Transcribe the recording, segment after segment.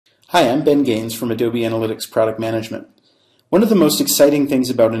Hi, I'm Ben Gaines from Adobe Analytics Product Management. One of the most exciting things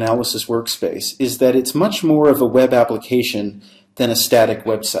about Analysis Workspace is that it's much more of a web application than a static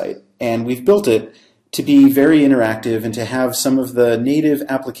website. And we've built it to be very interactive and to have some of the native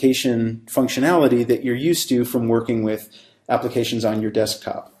application functionality that you're used to from working with applications on your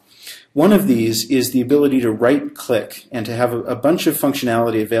desktop. One of these is the ability to right-click and to have a bunch of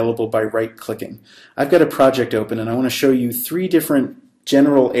functionality available by right-clicking. I've got a project open and I want to show you three different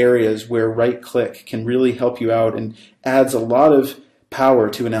general areas where right-click can really help you out and adds a lot of power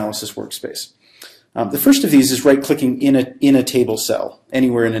to Analysis Workspace. The first of these is right-clicking in a table cell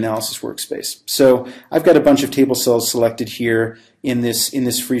anywhere in Analysis Workspace. So I've got a bunch of table cells selected here in this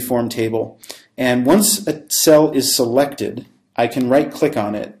freeform table, and once a cell is selected, I can right-click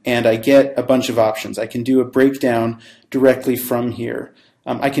on it and I get a bunch of options. I can do a breakdown directly from here.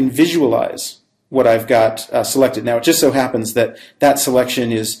 I can visualize what I've got selected. Now it just so happens that that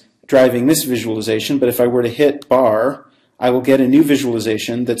selection is driving this visualization, but if I were to hit bar, I will get a new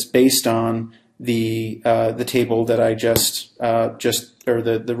visualization that's based on the table that I or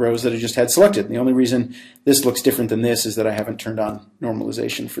the rows that I just had selected. And the only reason this looks different than this is that I haven't turned on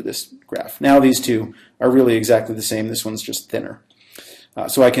normalization for this graph. Now these two are really exactly the same. This one's just thinner.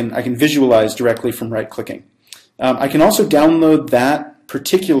 So I can visualize directly from right-clicking. I can also download that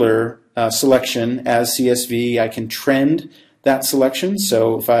particular selection as CSV. I can trend that selection.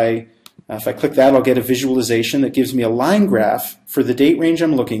 So if I click that, I'll get a visualization that gives me a line graph for the date range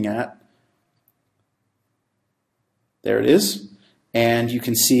I'm looking at. There it is. And you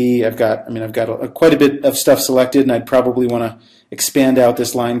can see I've got quite a bit of stuff selected, and I'd probably want to expand out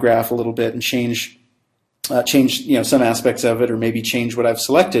this line graph a little bit and change some aspects of it, or maybe change what I've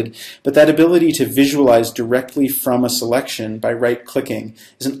selected. But that ability to visualize directly from a selection by right-clicking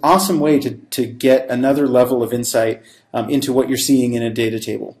is an awesome way to get another level of insight into what you're seeing in a data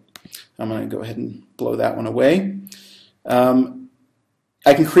table. I'm going to go ahead and blow that one away. I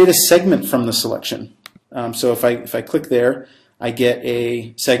can create a segment from the selection. So if I click there, I get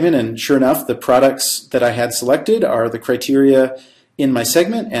a segment, and sure enough, the products that I had selected are the criteria in my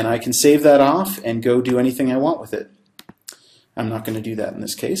segment, and I can save that off and go do anything I want with it. I'm not going to do that in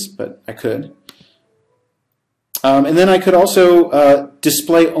this case, but I could. And then I could also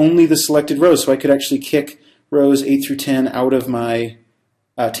display only the selected rows, so I could actually kick rows 8 through 10 out of my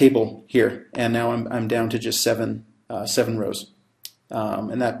table here, and now I'm down to just seven rows.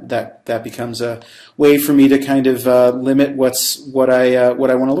 And that becomes a way for me to kind of limit what I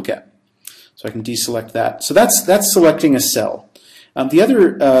want to look at. So I can deselect that. So that's selecting a cell.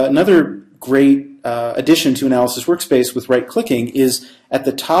 Another great addition to Analysis Workspace with right-clicking is at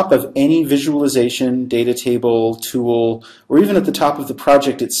the top of any visualization, data table, tool, or even at the top of the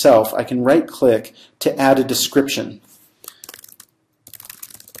project itself, I can right-click to add a description.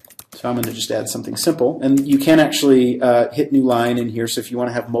 So I'm going to just add something simple, and you can actually hit new line in here. So if you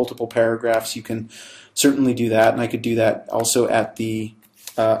want to have multiple paragraphs, you can certainly do that, and I could do that also at the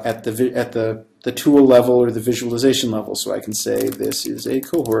tool level or the visualization level. So I can say this is a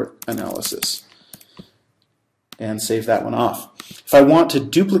cohort analysis and save that one off. If I want to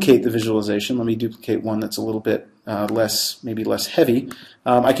duplicate the visualization, let me duplicate one that's a little bit maybe less heavy.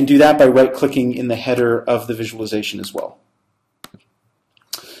 I can do that by right-clicking in the header of the visualization as well.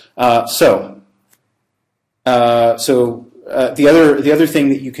 The other thing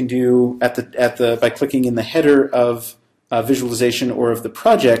that you can do by clicking in the header of visualization or of the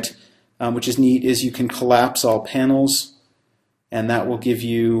project, which is neat, is you can collapse all panels, and that will give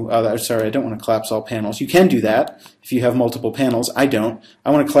you. Sorry, I don't want to collapse all panels. You can do that if you have multiple panels. I don't.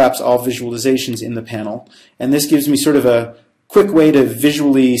 I want to collapse all visualizations in the panel, and this gives me sort of a quick way to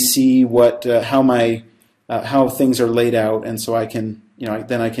visually see how things are laid out, and so I can.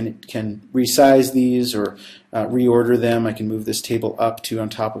 Then I can resize these or reorder them. I can move this table up to on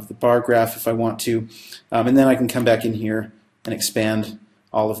top of the bar graph if I want to. And then I can come back in here and expand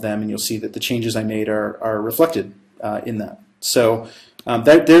all of them, and you'll see that the changes I made are reflected in that. So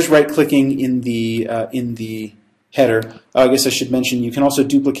there's right-clicking in the header. I guess I should mention you can also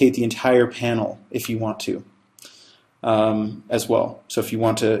duplicate the entire panel if you want to. As well. So if you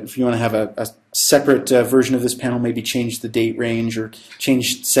want to have a separate version of this panel, maybe change the date range or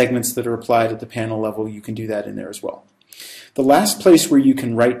change segments that are applied at the panel level, you can do that in there as well. The last place where you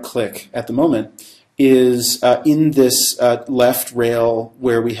can right-click at the moment is in this left rail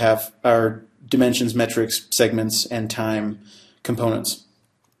where we have our dimensions, metrics, segments, and time components.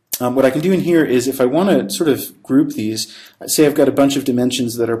 What I can do in here is if I want to sort of group these, say I've got a bunch of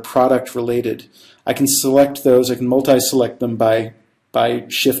dimensions that are product related, I can select those, I can multi-select them by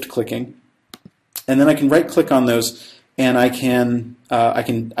shift clicking, and then I can right click on those and I can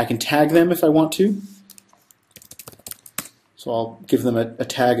tag them if I want to. So I'll give them a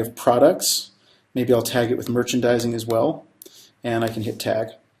tag of products. Maybe I'll tag it with merchandising as well, and I can hit tag.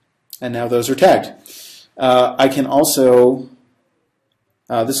 And now those are tagged. I can also,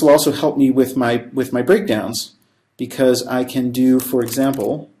 this will also help me with my breakdowns, because I can do, for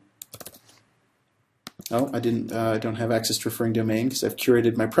example, I don't have access to referring domain because I've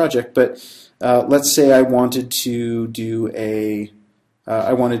curated my project, but let's say I wanted to do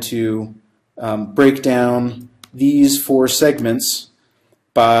break down these 4 segments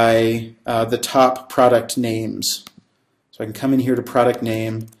by the top product names. So I can come in here to product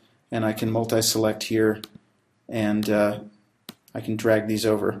name, and I can multi-select here, and I can drag these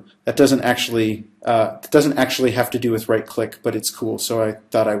over. That doesn't actually have to do with right-click, but it's cool, so I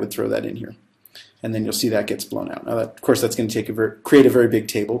thought I would throw that in here. And then you'll see that gets blown out. Now, of course, that's going to create a very big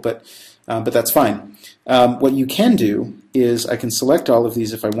table, but that's fine. What you can do is I can select all of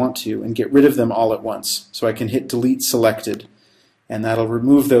these if I want to and get rid of them all at once. So I can hit delete selected, and that'll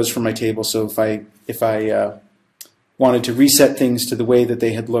remove those from my table. So if I wanted to reset things to the way that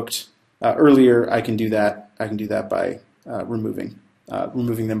they had looked earlier, I can do that. I can do that by removing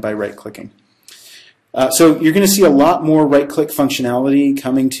them by right-clicking. So you're going to see a lot more right-click functionality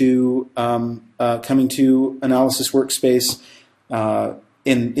coming to Analysis Workspace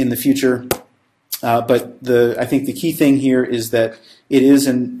in the future. But I think the key thing here is that it is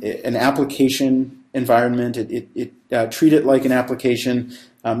an application environment. Treat it like an application.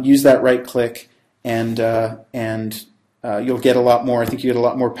 Use that right-click, and you'll get a lot more. I think you get a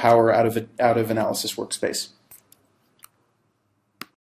lot more power out of Analysis Workspace.